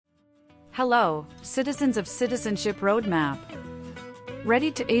Hello, citizens of Citizenship Roadmap.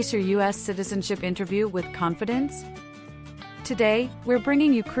 Ready to ace your U.S. citizenship interview with confidence? Today, we're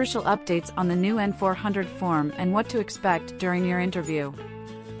bringing you crucial updates on the new N400 form and what to expect during your interview.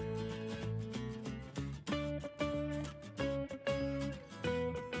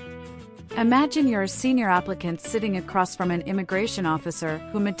 Imagine you're a senior applicant sitting across from an immigration officer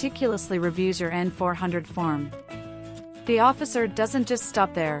who meticulously reviews your N400 form. The officer doesn't just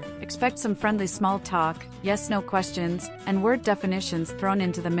stop there. Expect some friendly small talk, yes-no questions, and word definitions thrown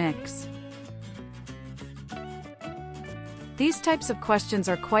into the mix. These types of questions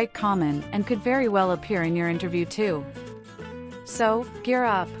are quite common and could very well appear in your interview too. So, gear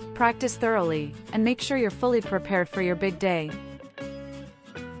up, practice thoroughly, and make sure you're fully prepared for your big day.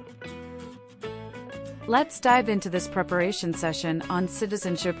 Let's dive into this preparation session on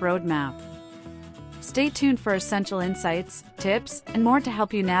Citizenship Roadmap. Stay tuned for essential insights, tips, and more to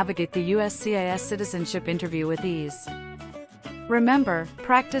help you navigate the USCIS citizenship interview with ease. Remember,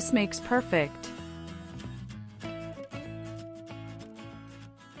 practice makes perfect.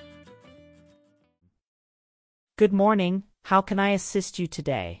 Good morning, how can I assist you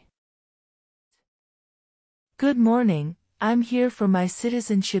today? Good morning, I'm here for my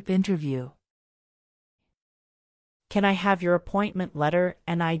citizenship interview. Can I have your appointment letter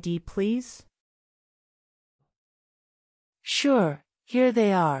and ID, please? Sure, here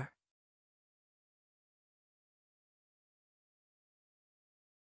they are.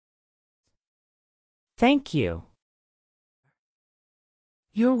 Thank you.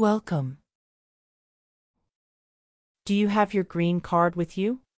 You're welcome. Do you have your green card with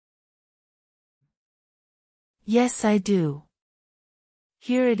you? Yes, I do.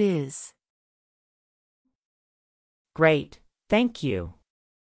 Here it is. Great, thank you.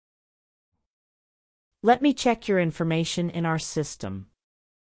 Let me check your information in our system.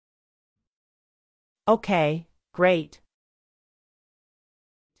 Okay, great.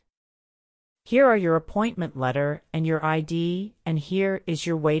 Here are your appointment letter and your ID, and here is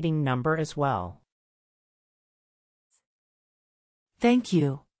your waiting number as well. Thank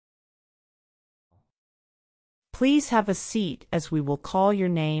you. Please have a seat as we will call your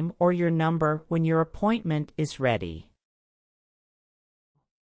name or your number when your appointment is ready.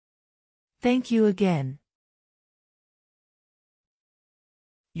 Thank you again.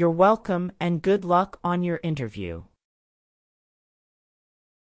 You're welcome and good luck on your interview.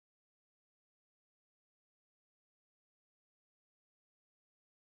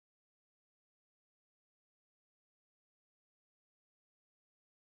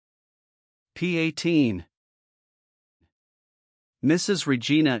 P18. Mrs.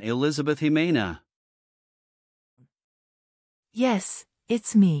 Regina Elizabeth Jimena. Yes,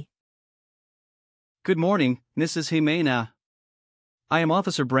 it's me. Good morning, Mrs. Jimena. I am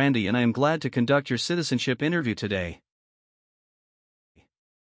Officer Brandy and I am glad to conduct your citizenship interview today.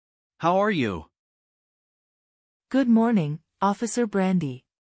 How are you? Good morning, Officer Brandy.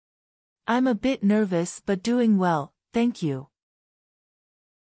 I'm a bit nervous but doing well, thank you.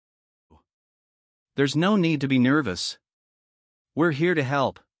 There's no need to be nervous. We're here to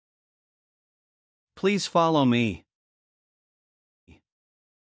help. Please follow me.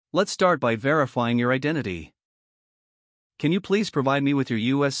 Let's start by verifying your identity. Can you please provide me with your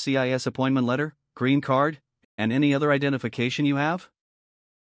USCIS appointment letter, green card, and any other identification you have?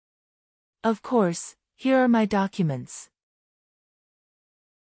 Of course, here are my documents.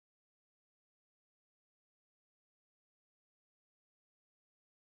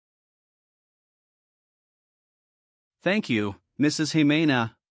 Thank you, Mrs.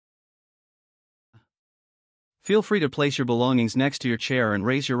 Jimena. Feel free to place your belongings next to your chair and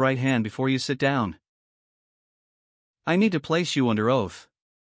raise your right hand before you sit down. I need to place you under oath.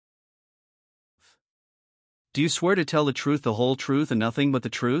 Do you swear to tell the truth, the whole truth, and nothing but the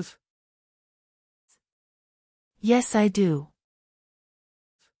truth? Yes, I do.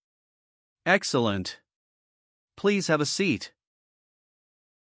 Excellent. Please have a seat.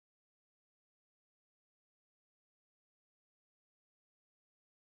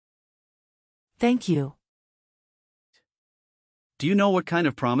 Thank you. Do you know what kind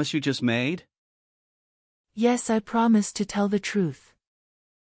of promise you just made? Yes, I promise to tell the truth.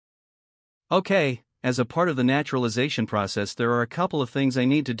 Okay, as a part of the naturalization process, there are a couple of things I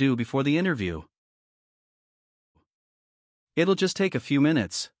need to do before the interview. It'll just take a few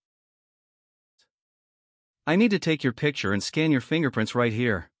minutes. I need to take your picture and scan your fingerprints right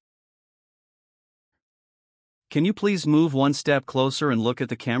here. Can you please move one step closer and look at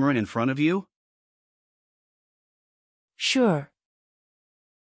the camera in front of you? Sure.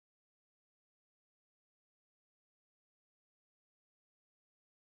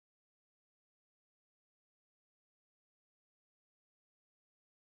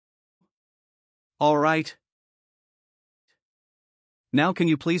 All right. Now can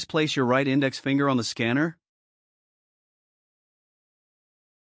you please place your right index finger on the scanner?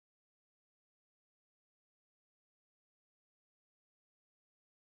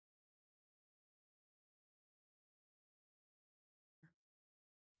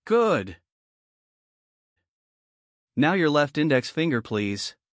 Good. Now your left index finger,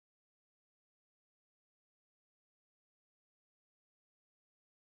 please.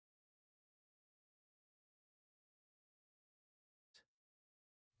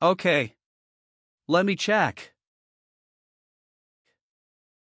 Okay. Let me check.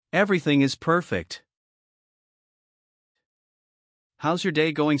 Everything is perfect. How's your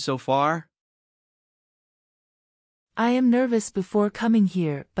day going so far? I am nervous before coming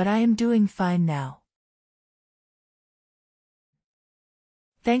here, but I am doing fine now.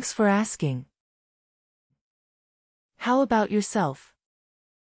 Thanks for asking. How about yourself?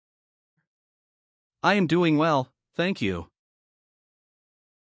 I am doing well, thank you.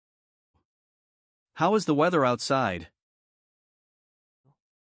 How is the weather outside?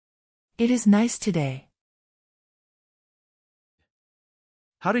 It is nice today.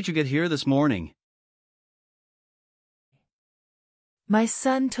 How did you get here this morning? My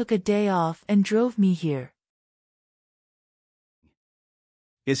son took a day off and drove me here.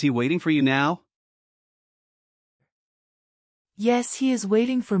 Is he waiting for you now? Yes, he is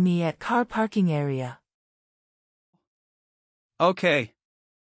waiting for me at car parking area. Okay.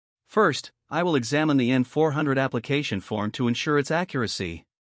 First, I will examine the N400 application form to ensure its accuracy.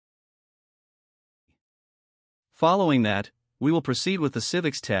 Following that, we will proceed with the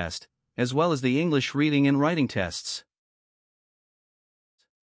civics test, as well as the English reading and writing tests.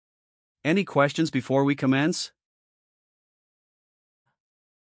 Any questions before we commence?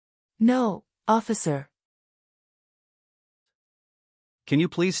 No, officer. Can you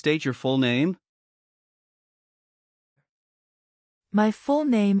please state your full name? My full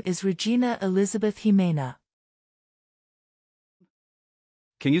name is Regina Elizabeth Jimena.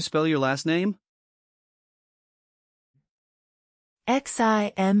 Can you spell your last name?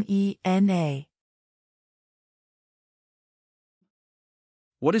 Ximena.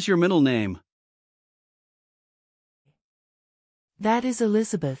 What is your middle name? That is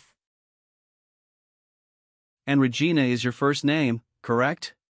Elizabeth. And Regina is your first name,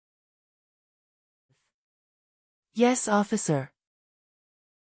 correct? Yes, officer.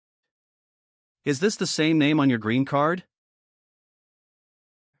 Is this the same name on your green card?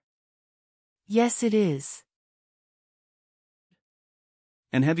 Yes, it is.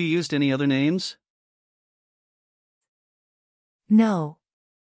 And have you used any other names? No.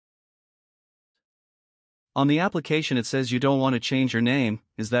 On the application it says you don't want to change your name,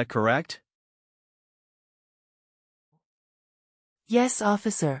 is that correct? Yes,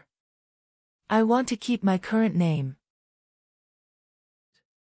 officer. I want to keep my current name.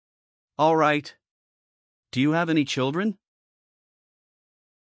 All right. Do you have any children?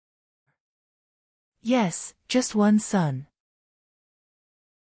 Yes, just one son.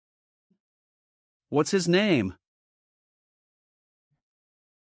 What's his name?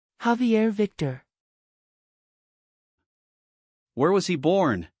 Javier Victor. Where was he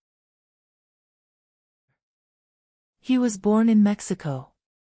born? He was born in Mexico.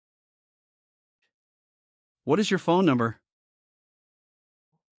 What is your phone number?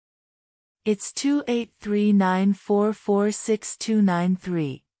 It's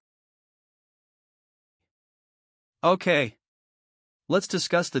 283-944-6293. Okay. Let's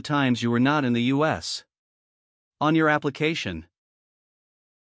discuss the times you were not in the U.S. On your application,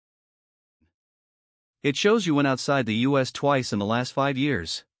 it shows you went outside the U.S. twice in the last 5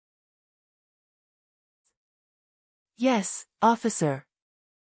 years. Yes, officer.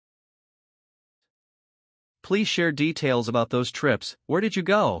 Please share details about those trips. Where did you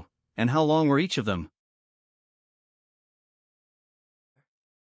go, and how long were each of them?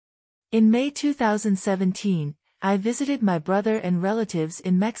 In May 2017, I visited my brother and relatives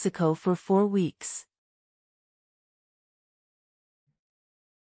in Mexico for 4 weeks.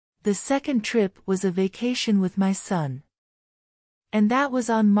 The second trip was a vacation with my son. And that was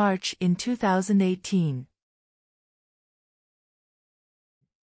on March in 2018.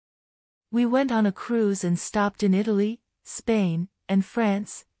 We went on a cruise and stopped in Italy, Spain, and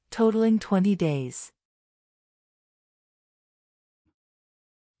France, totaling 20 days.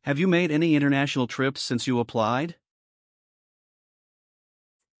 Have you made any international trips since you applied?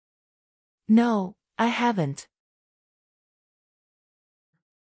 No, I haven't.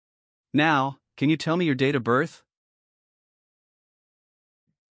 Now, can you tell me your date of birth?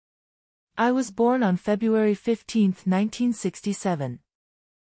 I was born on February 15, 1967.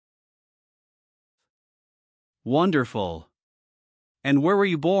 Wonderful. And where were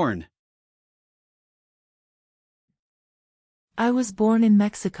you born? I was born in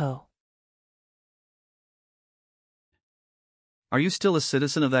Mexico. Are you still a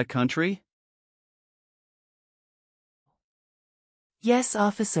citizen of that country? Yes,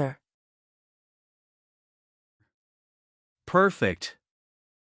 officer. Perfect.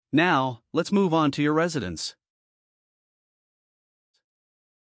 Now, let's move on to your residence.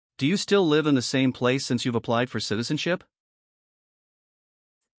 Do you still live in the same place since you've applied for citizenship?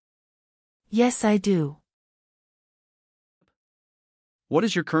 Yes, I do. What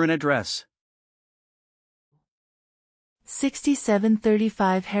is your current address?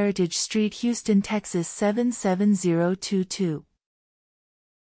 6735 Heritage Street, Houston, Texas 77022.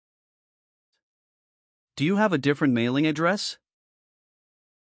 Do you have a different mailing address?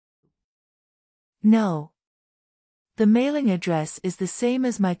 No. The mailing address is the same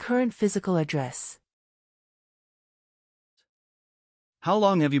as my current physical address. How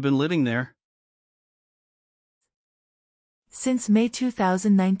long have you been living there? Since May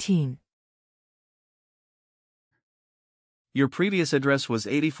 2019. Your previous address was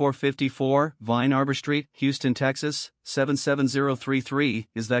 8454 Vine Arbor Street, Houston, Texas, 77033,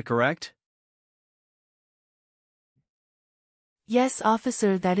 is that correct? Yes,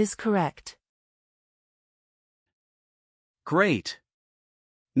 officer, that is correct. Great.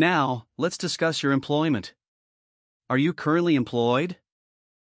 Now, let's discuss your employment. Are you currently employed?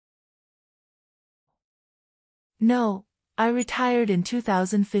 No, I retired in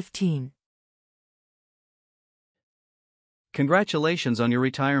 2015. Congratulations on your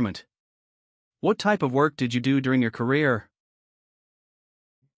retirement. What type of work did you do during your career?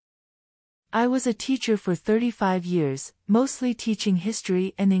 I was a teacher for 35 years, mostly teaching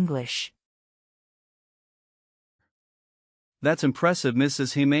history and English. That's impressive,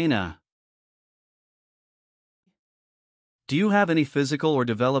 Mrs. Jimena. Do you have any physical or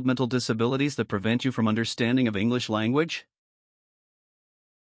developmental disabilities that prevent you from understanding of English language?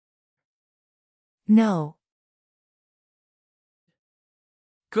 No.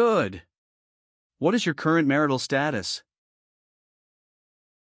 Good. What is your current marital status?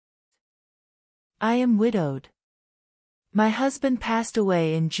 I am widowed. My husband passed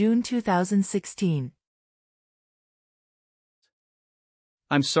away in June 2016.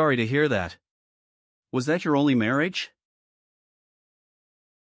 I'm sorry to hear that. Was that your only marriage?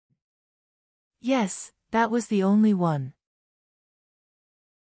 Yes, that was the only one.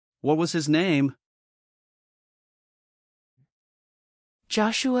 What was his name?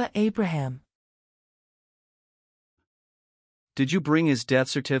 Joshua Abraham. Did you bring his death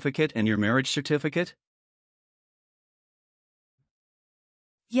certificate and your marriage certificate?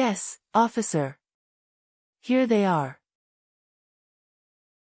 Yes, officer. Here they are.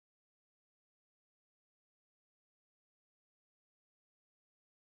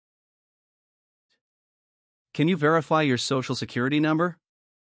 Can you verify your social security number?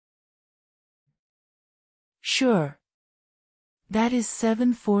 Sure. That is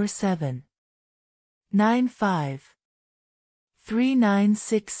 747 95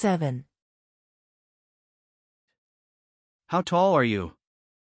 3967. How tall are you?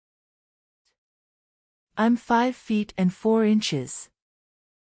 I'm 5 feet and 4 inches.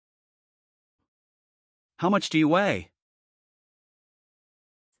 How much do you weigh?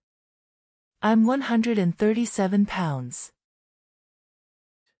 I'm 137 pounds.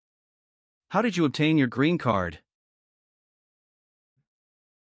 How did you obtain your green card?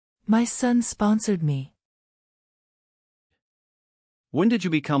 My son sponsored me. When did you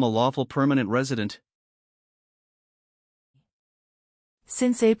become a lawful permanent resident?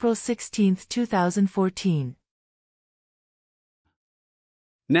 Since April 16, 2014.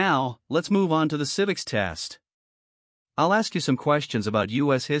 Now, let's move on to the civics test. I'll ask you some questions about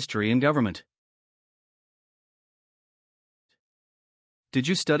U.S. history and government. Did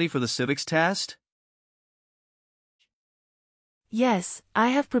you study for the civics test? Yes, I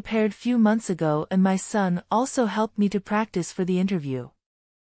have prepared few months ago and my son also helped me to practice for the interview.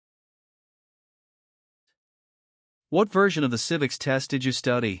 What version of the civics test did you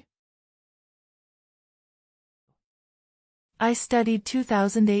study? I studied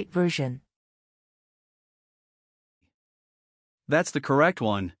 2008 version. That's the correct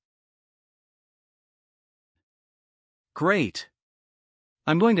one. Great.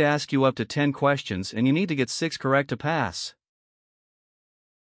 I'm going to ask you up to 10 questions and you need to get 6 correct to pass.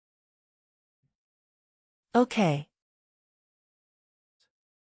 Okay.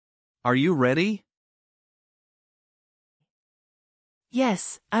 Are you ready?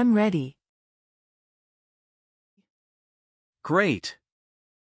 Yes, I'm ready. Great.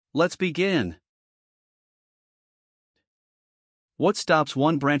 Let's begin. What stops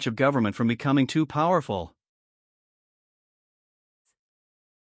one branch of government from becoming too powerful?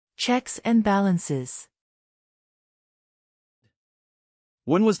 Checks and balances.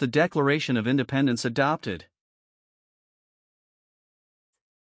 When was the Declaration of Independence adopted?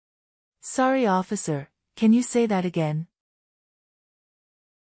 Sorry, officer, can you say that again?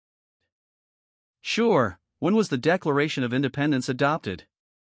 Sure, when was the Declaration of Independence adopted?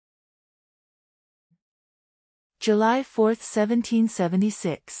 July 4,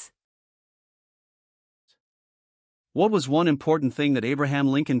 1776. What was one important thing that Abraham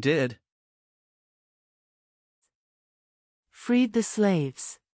Lincoln did? Freed the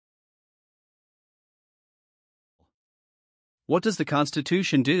slaves. What does the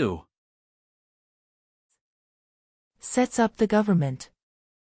Constitution do? Sets up the government.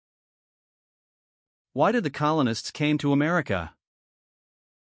 Why did the colonists came to America?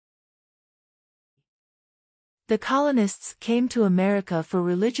 The colonists came to America for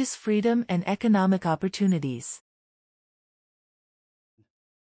religious freedom and economic opportunities.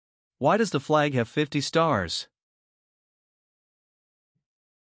 Why does the flag have 50 stars?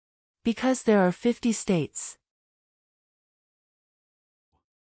 Because there are 50 states.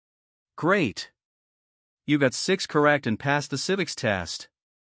 Great! You got 6 correct and passed the civics test.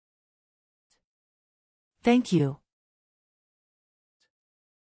 Thank you.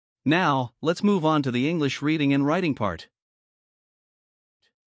 Now, let's move on to the English reading and writing part.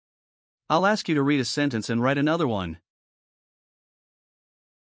 I'll ask you to read a sentence and write another one.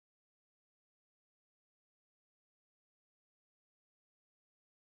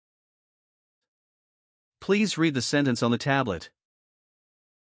 Please read the sentence on the tablet.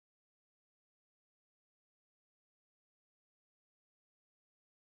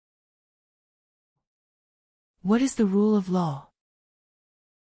 What is the rule of law?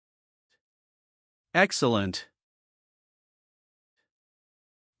 Excellent.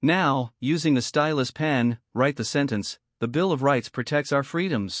 Now, using the stylus pen, write the sentence, "The Bill of Rights protects our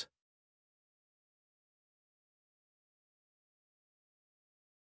freedoms."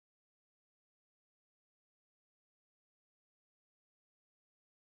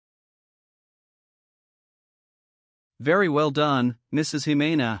 Very well done, Mrs.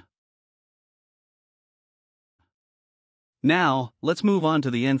 Jimena. Now, let's move on to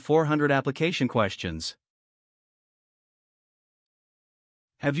the N400 application questions.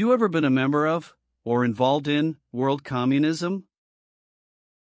 Have you ever been a member of, or involved in, world communism?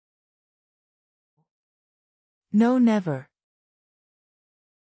 No, never.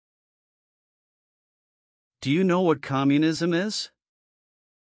 Do you know what communism is?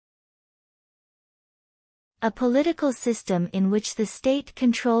 A political system in which the state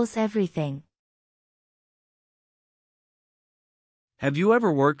controls everything. Have you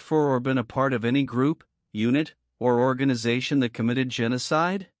ever worked for or been a part of any group, unit, or organization that committed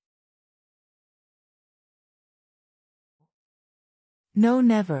genocide? No,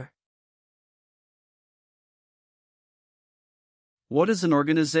 never. What is an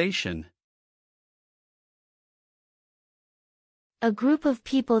organization? A group of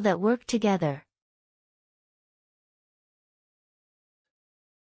people that work together.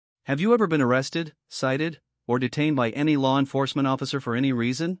 Have you ever been arrested, cited, or detained by any law enforcement officer for any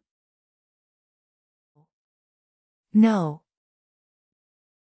reason? No.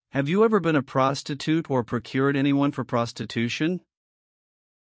 Have you ever been a prostitute or procured anyone for prostitution?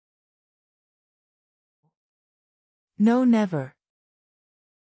 No, never.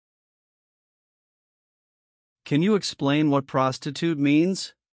 Can you explain what prostitute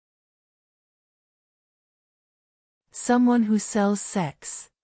means? Someone who sells sex.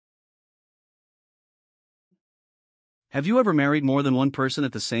 Have you ever married more than one person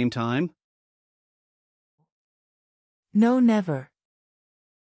at the same time? No, never.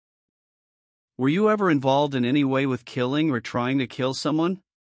 Were you ever involved in any way with killing or trying to kill someone?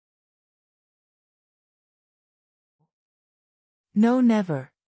 No,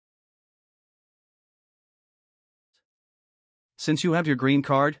 never. Since you have your green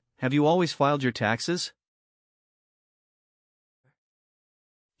card, have you always filed your taxes?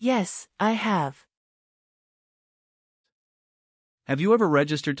 Yes, I have. Have you ever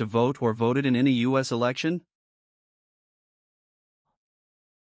registered to vote or voted in any U.S. election?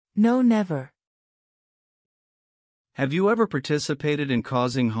 No, never. Have you ever participated in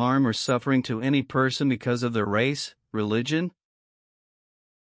causing harm or suffering to any person because of their race, religion,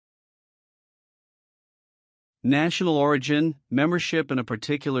 national origin, membership in a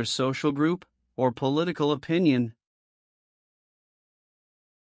particular social group, or political opinion?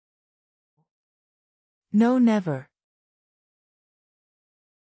 No, never.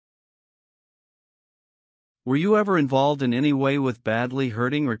 Were you ever involved in any way with badly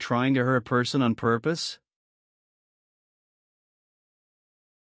hurting or trying to hurt a person on purpose?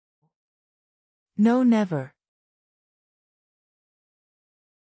 No, never.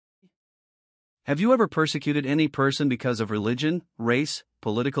 Have you ever persecuted any person because of religion, race,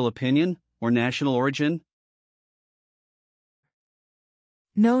 political opinion, or national origin?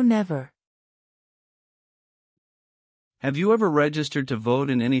 No, never. Have you ever registered to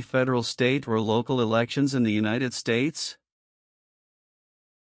vote in any federal, state, or local elections in the United States?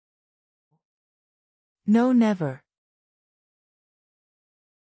 No, never.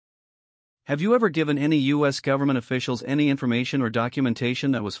 Have you ever given any U.S. government officials any information or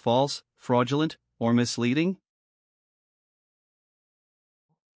documentation that was false, fraudulent, or misleading?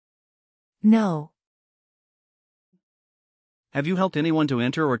 No. Have you helped anyone to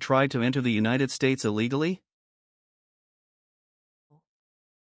enter or try to enter the United States illegally?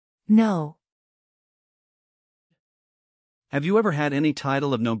 No. Have you ever had any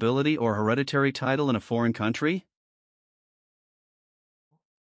title of nobility or hereditary title in a foreign country?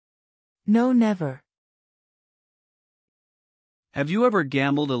 No, never. Have you ever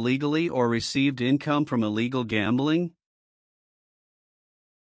gambled illegally or received income from illegal gambling?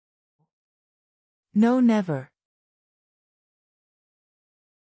 No, never.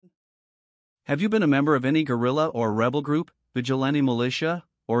 Have you been a member of any guerrilla or rebel group, vigilante militia,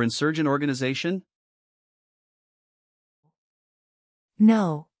 or insurgent organization?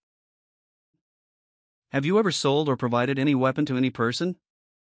 No. Have you ever sold or provided any weapon to any person?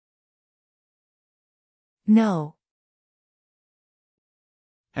 No.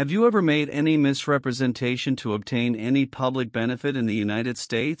 Have you ever made any misrepresentation to obtain any public benefit in the United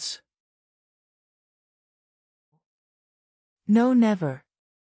States? No, never.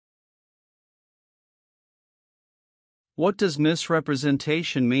 What does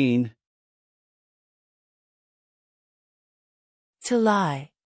misrepresentation mean? To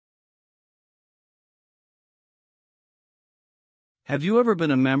lie. Have you ever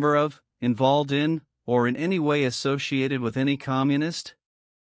been a member of, involved in, or in any way associated with any communist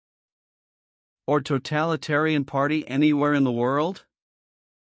or totalitarian party anywhere in the world?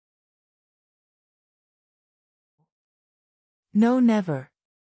 No, never.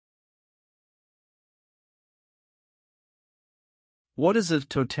 What is a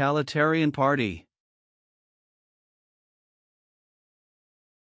totalitarian party?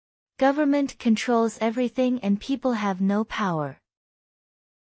 Government controls everything and people have no power.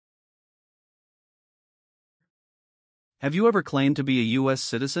 Have you ever claimed to be a U.S.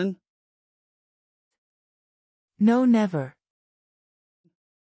 citizen? No, never.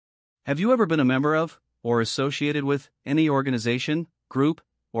 Have you ever been a member of, or associated with, any organization, group,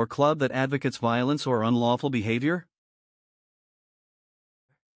 or club that advocates violence or unlawful behavior?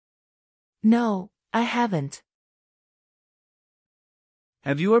 No, I haven't.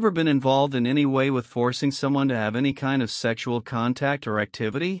 Have you ever been involved in any way with forcing someone to have any kind of sexual contact or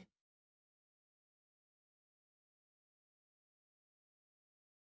activity?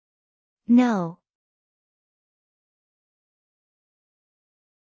 No.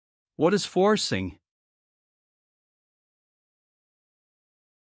 What is forcing?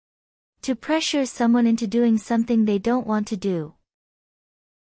 To pressure someone into doing something they don't want to do.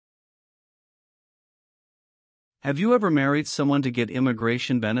 Have you ever married someone to get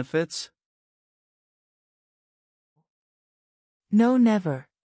immigration benefits? No, never.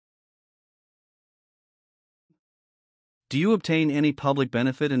 Do you obtain any public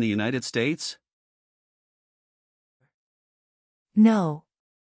benefit in the United States? No.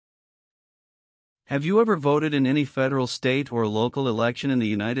 Have you ever voted in any federal, state, or local election in the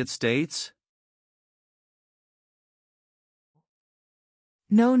United States?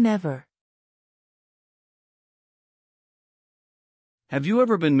 No, never. Have you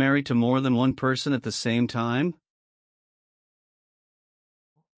ever been married to more than one person at the same time?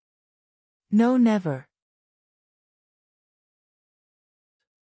 No, never.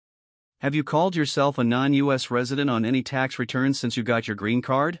 Have you called yourself a non-U.S. resident on any tax returns since you got your green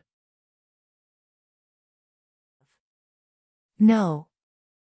card? No.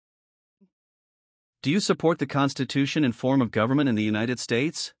 Do you support the Constitution and form of government in the United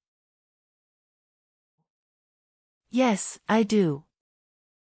States? Yes, I do.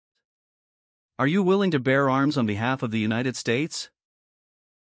 Are you willing to bear arms on behalf of the United States?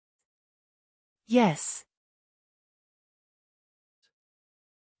 Yes.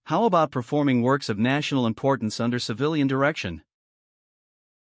 How about performing works of national importance under civilian direction?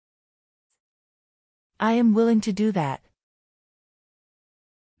 I am willing to do that.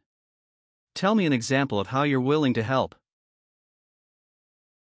 Tell me an example of how you're willing to help.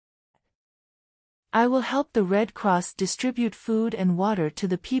 I will help the Red Cross distribute food and water to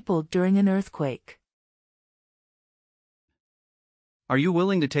the people during an earthquake. Are you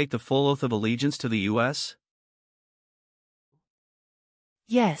willing to take the full oath of allegiance to the U.S.?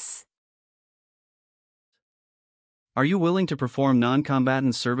 Yes. Are you willing to perform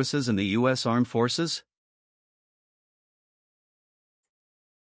non-combatant services in the U.S. Armed Forces?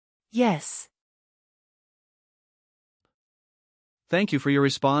 Yes. Thank you for your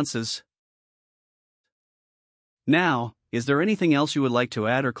responses. Now, is there anything else you would like to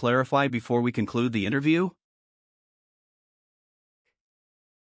add or clarify before we conclude the interview?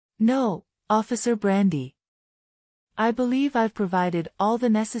 No, Officer Brandy. I believe I've provided all the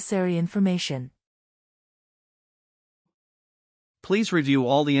necessary information. Please review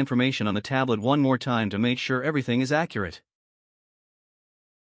all the information on the tablet one more time to make sure everything is accurate.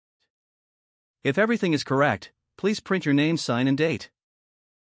 If everything is correct, please print your name, sign, and date.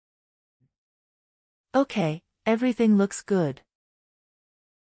 Okay, everything looks good.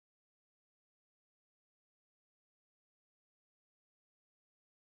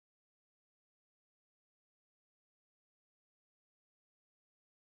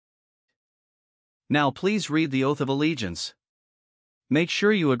 Now please read the oath of allegiance. Make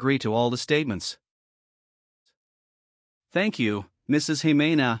sure you agree to all the statements. Thank you, Mrs.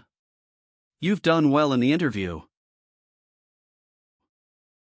 Jimena. You've done well in the interview.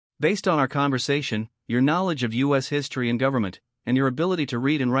 Based on our conversation, your knowledge of U.S. history and government, and your ability to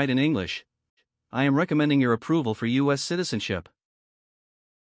read and write in English, I am recommending your approval for U.S. citizenship.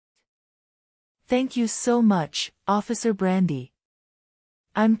 Thank you so much, Officer Brandy.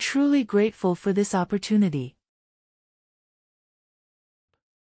 I'm truly grateful for this opportunity.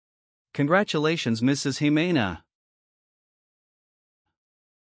 Congratulations, Mrs. Jimena.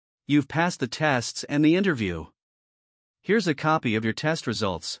 You've passed the tests and the interview. Here's a copy of your test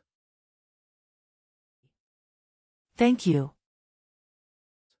results. Thank you.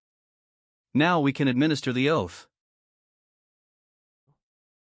 Now we can administer the oath.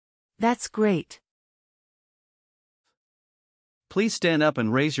 That's great. Please stand up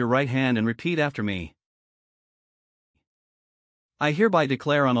and raise your right hand and repeat after me. I hereby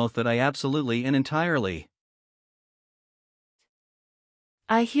declare on oath that I absolutely and entirely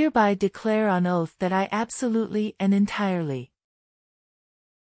I hereby declare on oath that I absolutely and entirely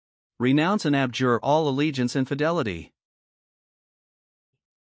renounce and abjure all allegiance and fidelity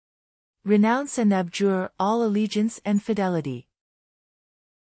renounce and abjure all allegiance and fidelity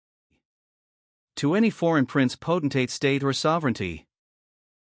to any foreign prince, potentate, state, or sovereignty,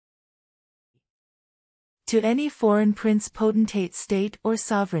 to any foreign prince, potentate, state, or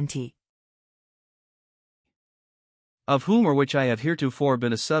sovereignty, of whom or which I have heretofore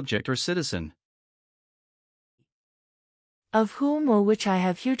been a subject or citizen, of whom or which I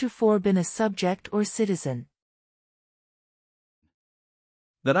have heretofore been a subject or citizen,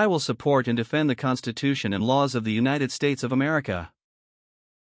 that I will support and defend the Constitution and laws of the United States of America,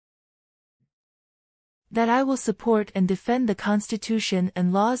 that I will support and defend the Constitution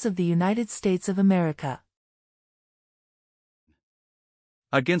and laws of the United States of America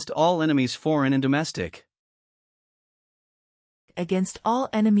against all enemies, foreign and domestic, against all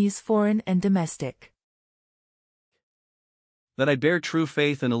enemies, foreign and domestic, that I bear true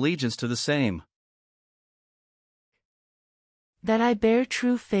faith and allegiance to the same, that I bear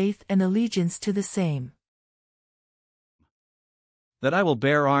true faith and allegiance to the same, that I will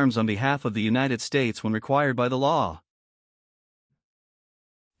bear arms on behalf of the United States when required by the law,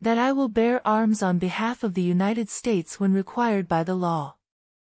 that I will bear arms on behalf of the United States when required by the law,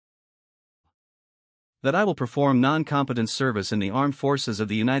 that I will perform non-combatant service in the armed forces of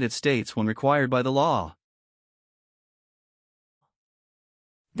the United States when required by the law,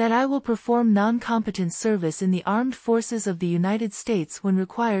 that I will perform non-combatant service in the armed forces of the United States when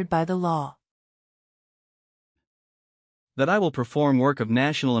required by the law, that I will perform work of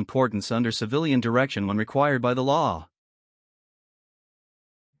national importance under civilian direction when required by the law,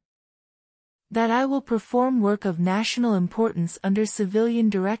 that I will perform work of national importance under civilian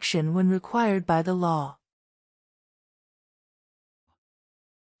direction when required by the law,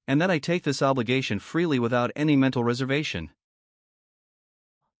 and that I take this obligation freely without any mental reservation,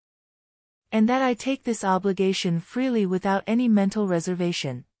 and that I take this obligation freely without any mental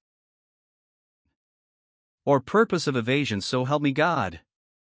reservation or purpose of evasion, so help me God.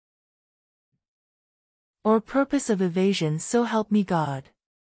 Or purpose of evasion, so help me God.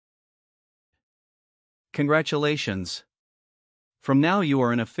 Congratulations. From now you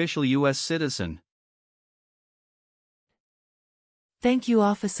are an official U.S. citizen. Thank you,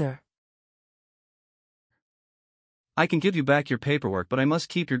 officer. I can give you back your paperwork, but I must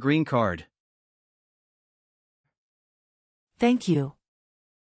keep your green card. Thank you.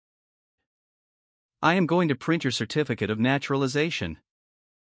 I am going to print your certificate of naturalization.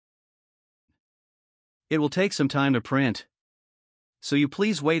 It will take some time to print, so you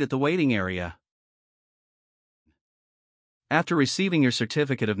please wait at the waiting area. After receiving your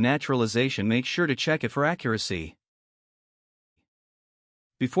certificate of naturalization, make sure to check it for accuracy.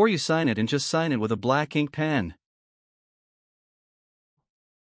 Before you sign it, and just sign it with a black ink pen.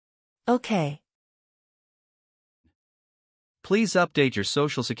 Okay. Please update your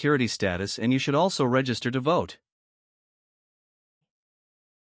social security status, and you should also register to vote.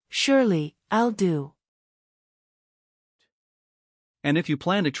 Surely, I'll do. And if you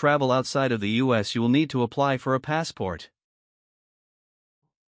plan to travel outside of the US, you will need to apply for a passport.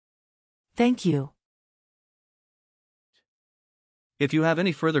 Thank you. If you have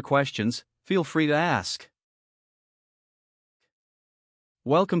any further questions, feel free to ask.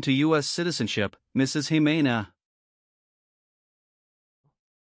 Welcome to U.S. citizenship, Mrs. Jimena.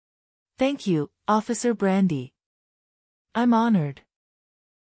 Thank you, Officer Brandy. I'm honored.